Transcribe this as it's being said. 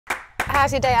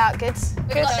How's your day out, kids?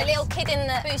 We've got the little kid in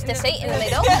the booster seat in the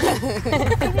middle.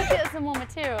 Can you get some more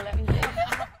material, let me see?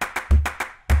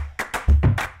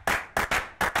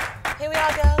 Here we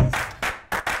are, girls.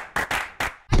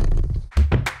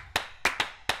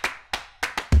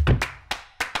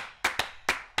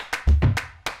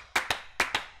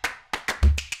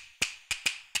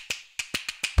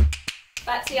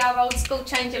 Back to our old school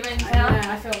changing room now.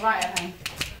 I feel right at home.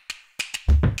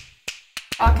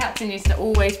 Our captain used to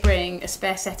always bring a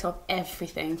spare set of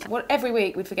everything. Every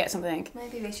week we'd forget something.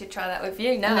 Maybe we should try that with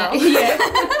you now. Yeah.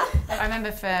 I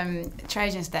remember from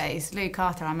Trajan's days, Lou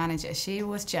Carter, our manager, she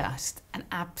was just an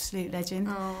absolute legend.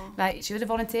 Oh. Like, she was a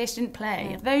volunteer, she didn't play.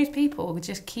 Yeah. Those people would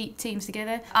just keep teams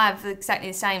together. I have exactly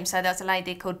the same. So there was a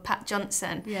lady called Pat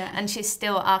Johnson, and she's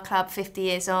still at our club 50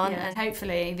 years on. Yeah. And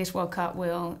hopefully this World Cup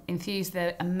will infuse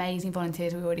the amazing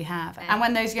volunteers we already have. Yeah. And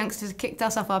when those youngsters kicked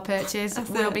us off our perches,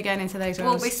 we'll be going into those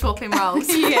roles. We'll be swapping roles.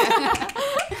 Yeah.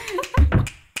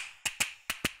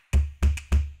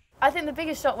 I think the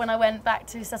biggest shock when I went back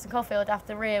to Sutton Coldfield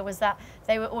after Rio was that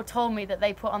they were all told me that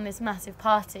they put on this massive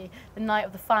party the night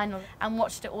of the final and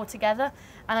watched it all together.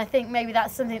 And I think maybe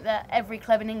that's something that every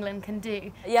club in England can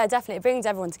do. Yeah, definitely. It brings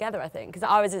everyone together, I think. Because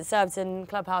I was at Surbiton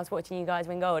Clubhouse watching you guys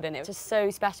win gold and it was just so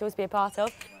special to be a part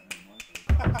of.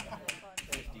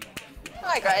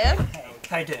 Hi, Graham.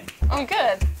 How you doing? I'm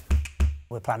good.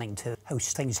 We're planning to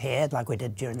host things here like we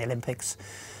did during the Olympics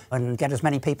and get as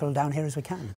many people down here as we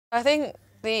can. I think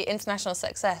the international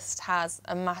success has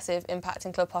a massive impact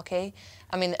in club hockey.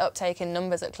 I mean, the uptake in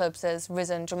numbers at clubs has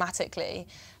risen dramatically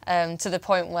to the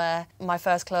point where my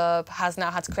first club has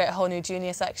now had to create a whole new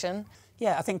junior section.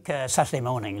 Yeah, I think Saturday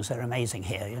mornings are amazing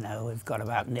here, you know. We've got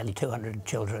about nearly 200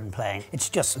 children playing. It's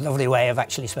just a lovely way of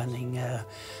actually spending a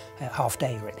half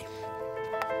day, really.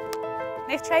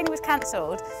 If training was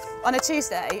cancelled on a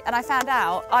Tuesday and I found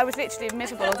out, I was literally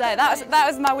miserable all day. That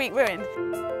was my week ruined.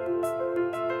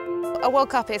 A World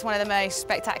Cup is one of the most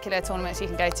spectacular tournaments you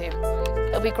can go to.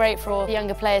 It'll be great for all the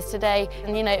younger players today.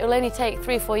 And, you know, it'll only take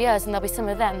 3 or 4 years and there'll be some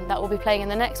of them that will be playing in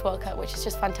the next World Cup, which is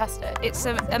just fantastic. It's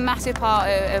a massive part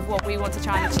of what we want to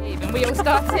try and achieve, and we all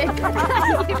started.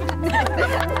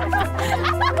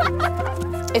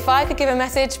 If I could give a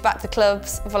message back to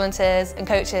clubs, volunteers and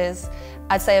coaches,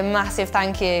 I'd say a massive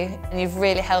thank you, and you've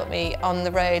really helped me on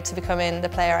the road to becoming the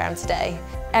player I am today.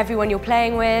 Everyone you're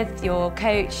playing with, your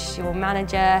coach, your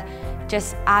manager,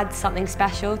 just adds something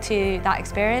special to that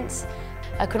experience.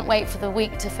 I couldn't wait for the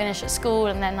week to finish at school,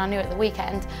 and then I knew at the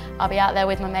weekend I'll be out there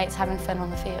with my mates having fun on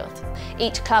the field.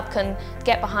 Each club can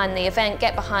get behind the event,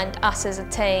 get behind us as a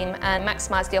team and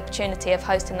maximise the opportunity of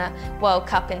hosting a World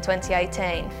Cup in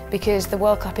 2018. Because the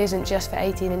World Cup isn't just for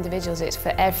 18 individuals, it's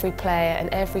for every player and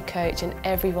every coach and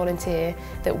every volunteer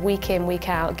that week in, week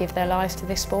out give their lives to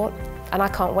this sport. And I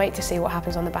can't wait to see what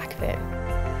happens on the back of it.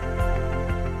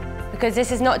 Because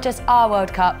this is not just our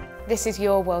World Cup. This is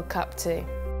your World Cup too.